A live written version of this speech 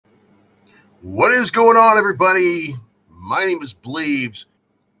What is going on, everybody? My name is Bleeves.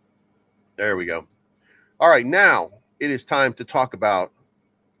 There we go. All right, now it is time to talk about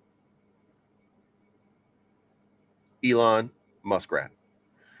Elon Muskrat.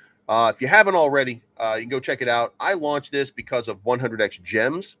 If you haven't already, you can go check it out. I launched this because of 100x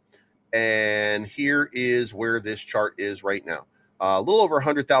gems, and here is where this chart is right now. A little over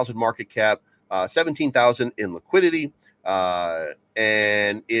 100,000 market cap, 17,000 in liquidity,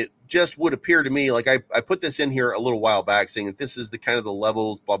 and it just would appear to me like I put this in here a little while back, saying that this is the kind of the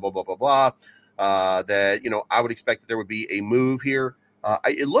levels, blah blah blah blah blah, that I would expect that there would be a move here.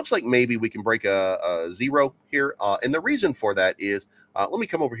 It looks like maybe we can break a zero here, and the reason for that is let me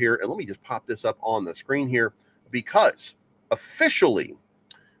come over here and let me just pop this up on the screen here, because officially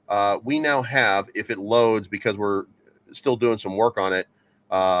we now have, if it loads, because we're still doing some work on it,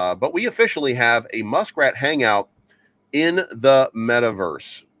 but we officially have a Muskrat Hangout in the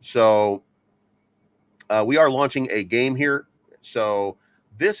metaverse. So we are launching a game here. So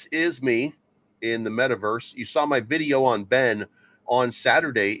this is me in the metaverse. You saw my video on Ben on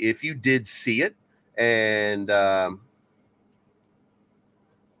Saturday, if you did see it. And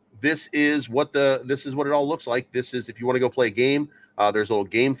this is what it all looks like. This is, if you want to go play a game, there's a little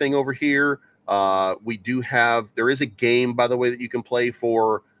game thing over here. There is a game, by the way, that you can play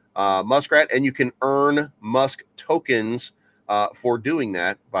for Muskrat, and you can earn Musk tokens for doing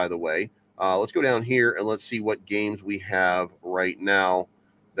that, by the way. Let's go down here and let's see what games we have right now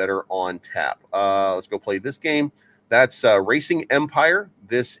that are on tap. Let's go play this game. That's Racing Empire.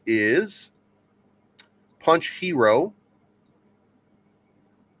 This is Punch Hero.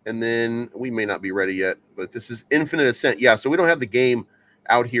 And then we may not be ready yet, but this is Infinite Ascent. Yeah, so we don't have the game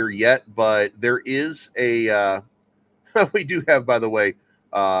out here yet, but there is a we do have, by the way,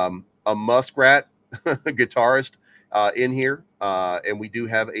 a Muskrat guitarist in here, and we do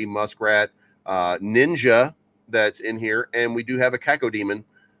have a Muskrat ninja that's in here, and we do have a Cacodemon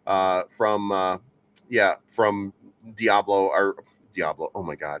from Diablo. Oh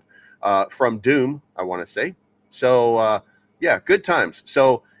my God, from Doom, I want to say. So yeah, good times.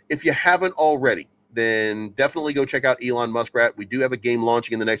 So if you haven't already, then definitely go check out Elon Muskrat. We do have a game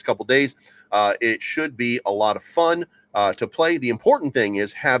launching in the next couple days. It should be a lot of fun to play. The important thing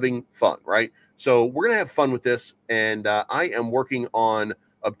is having fun, right? So we're going to have fun with this, and I am working on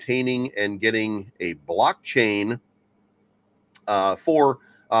obtaining and getting a blockchain for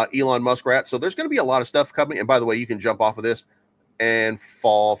Elon Muskrat. So there's going to be a lot of stuff coming. And by the way, you can jump off of this and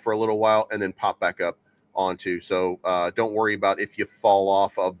fall for a little while and then pop back up onto. So don't worry about if you fall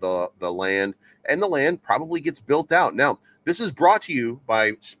off of the land, and the land probably gets built out. Now, this is brought to you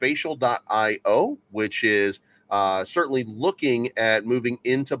by Spatial.io, which is certainly looking at moving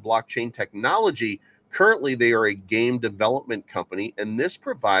into blockchain technology. Currently, they are a game development company, and this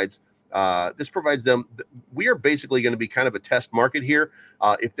provides them. We are basically going to be kind of a test market here.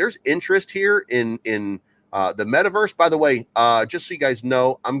 If there's interest here in the metaverse, by the way, just so you guys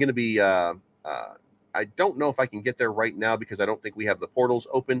know, I'm going to be I don't know if I can get there right now because I don't think we have the portals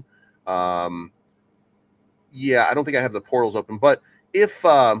open. Yeah, I don't think I have the portals open. But if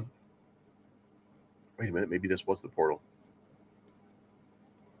wait a minute, maybe this was the portal.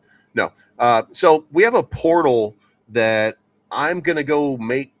 No. So we have a portal that I'm gonna go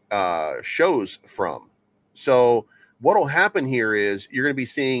make shows from. So what'll happen here is you're gonna be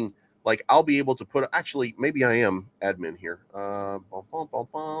seeing, like, I'll be able to put, actually maybe I am admin here. No,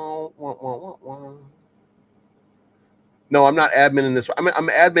 I'm not admin in this. I'm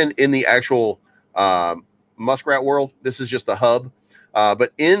admin in the actual Muskrat world. This is just a hub.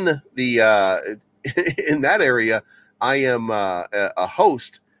 But in the in that area, I am a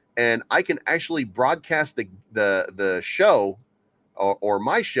host, and I can actually broadcast the show or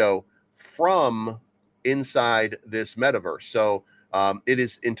my show from inside this metaverse. So it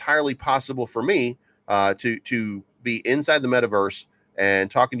is entirely possible for me to be inside the metaverse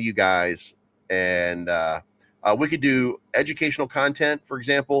and talking to you guys, and we could do educational content, for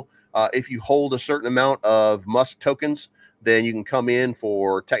example. If you hold a certain amount of Musk tokens, then you can come in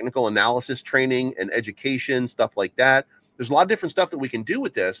for technical analysis training and education, stuff like that. There's a lot of different stuff that we can do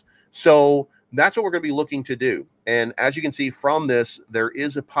with this. So that's what we're going to be looking to do. And as you can see from this, there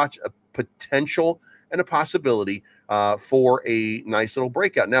is a potential and a possibility for a nice little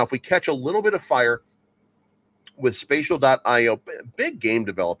breakout. Now, if we catch a little bit of fire with Spatial.io, big game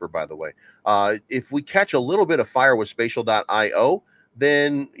developer, by the way. If we catch a little bit of fire with Spatial.io,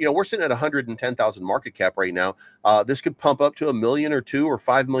 then we're sitting at 110,000 market cap right now. This could pump up to $1 million or $2 or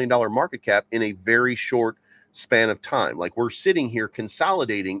 $5 million market cap in a very short span of time. Like, we're sitting here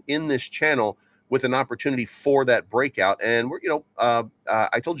consolidating in this channel with an opportunity for that breakout. And we're,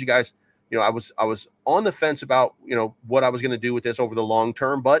 I told you guys, you know, I was on the fence about, you know, what I was going to do with this over the long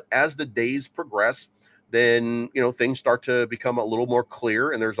term. But as the days progress, then, you know, things start to become a little more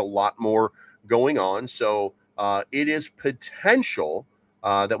clear, and there's a lot more going on. So it is potential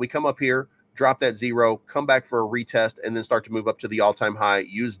that we come up here, drop that zero, come back for a retest, and then start to move up to the all-time high.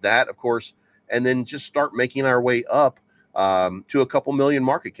 Use that, of course, and then just start making our way up to a couple million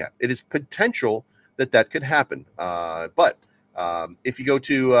market cap. It is potential that that could happen. But if you go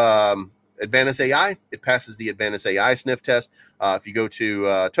to Advantis AI, it passes the Advantis AI sniff test. If you go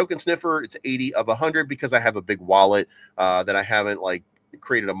to Token Sniffer, it's 80 of 100 because I have a big wallet that I haven't like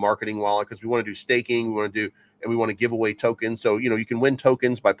created a marketing wallet because we want to do staking, we want to do, and we want to give away tokens. So, you know, you can win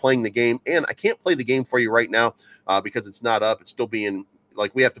tokens by playing the game. And I can't play the game for you right now because it's not up. It's still being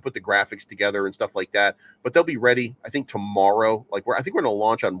like, we have to put the graphics together and stuff like that, but they'll be ready, I think, tomorrow. Like I think we're going to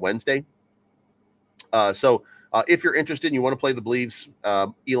launch on Wednesday. So if you're interested and you want to play the Believes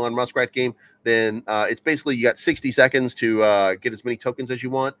Elon Muskrat game, then it's basically you got 60 seconds to get as many tokens as you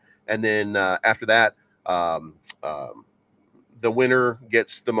want. And then after that, the winner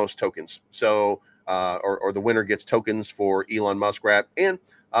gets the most tokens. So, or the winner gets tokens for Elon Muskrat. And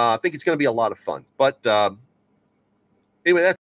I think it's going to be a lot of fun. But anyway, that's